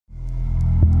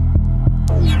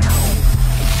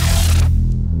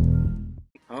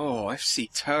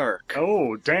FC Turk.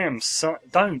 Oh, damn, son.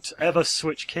 Don't ever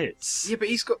switch kits. Yeah, but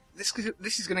he's got... This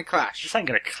is going to clash. This ain't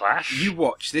gonna clash. You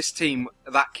watch, this team,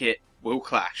 that kit, will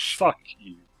clash. Fuck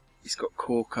you. He's got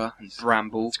Corker and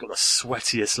Bramble. He's got the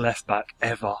sweatiest left back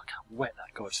ever. I can't wet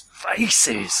that guy's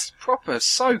faces. Proper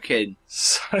soaking.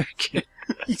 Soaking.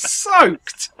 He's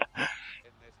soaked.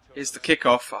 Here's the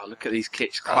kickoff. Oh, look at these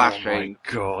kits clashing. Oh my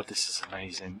god, this is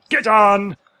amazing. Get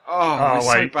done! Oh,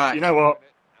 wait. so back. You know what?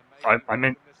 I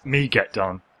meant me get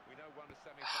done.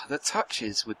 The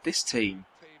touches with this team.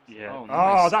 Yeah. Oh,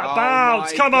 nice. That Oh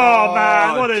bounce! my Come God. on,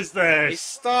 man! What is this? It's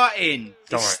starting.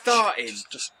 Don't It's worry. starting.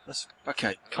 Just let's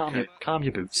Okay. calm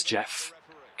your boots, Jeff.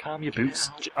 Calm your boots.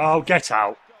 Oh, get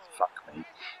out! Fuck me.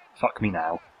 Fuck me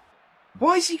now.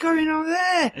 Why is he going over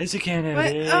there? Is he getting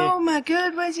Wait, oh my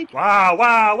god, where's he? Wow!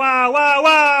 Wow! Wow!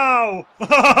 Wow!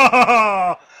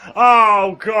 Wow!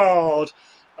 Oh god!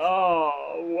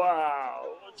 Oh wow!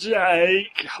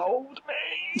 Jake, hold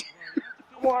me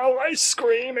while I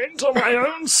scream into my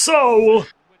own soul.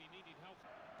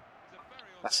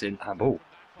 That's in. Handball.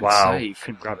 Wow! Save.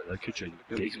 Couldn't grab it though, could you?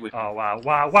 He's whipping. Oh wow!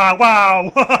 Wow! Wow!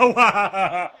 Wow!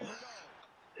 Wow!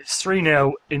 It's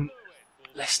 3-0 in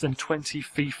less than 20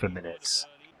 FIFA minutes.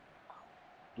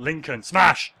 Lincoln,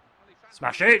 smash!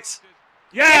 Smash it!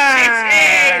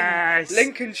 Yes! It's in!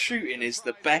 Lincoln's shooting is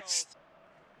the best.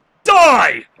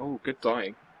 Die! Oh, good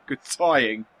dying. Good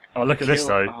tying. Oh, look at this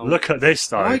though. Oh. Look at this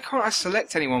though. Why can't I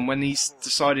select anyone when he's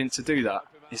deciding to do that?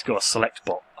 He's got a select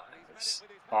bot.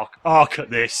 Arc at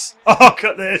this. Arc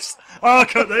at this.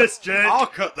 Arc at this, Jed.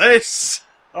 Look at this!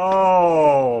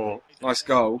 Oh. Nice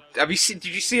goal. Did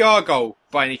you see our goal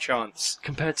by any chance?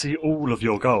 Compared to all of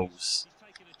your goals.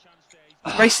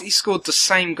 He basically scored the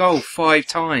same goal 5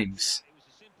 times.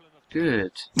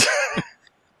 Good.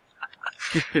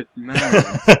 Good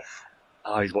man.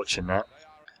 Oh, he's watching that.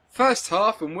 First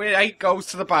half and we're 8 goals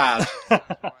to the bad. Look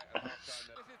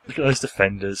at those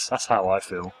defenders. That's how I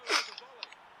feel.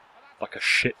 Like a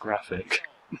shit graphic.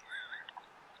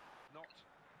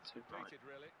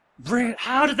 Really?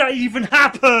 How did that even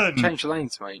happen? Change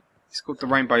lanes, mate. He's called the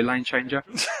Rainbow Lane Changer.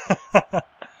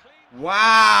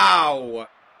 Wow!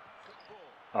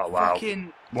 Oh wow.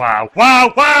 Fucking... Wow.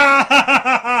 Wow.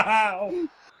 Wow!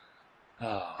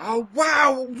 Oh. Oh,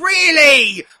 wow!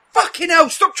 Really? Fucking hell!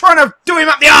 Stop trying to do him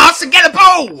up the arse and get the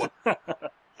ball!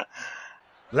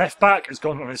 Left back has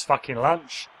gone on his fucking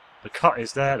lunch. The cut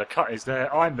is there, the cut is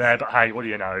there. I'm there, but hey, what do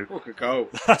you know? What a goal.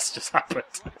 That's just happened.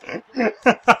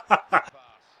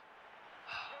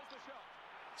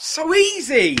 So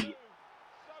easy!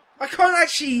 I can't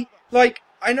actually, like,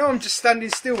 I know I'm just standing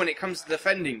still when it comes to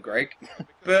defending, Greg,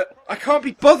 but I can't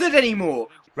be bothered anymore.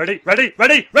 Ready, ready,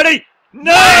 ready, ready!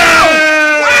 No!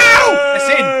 Wow! Wow! It's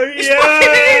in! It's fucking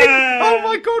in! Oh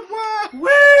my god, wow!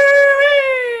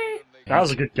 Woo! That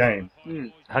was a good game.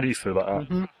 Mm. How do you feel about that?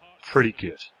 Mm-hmm. Pretty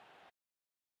good.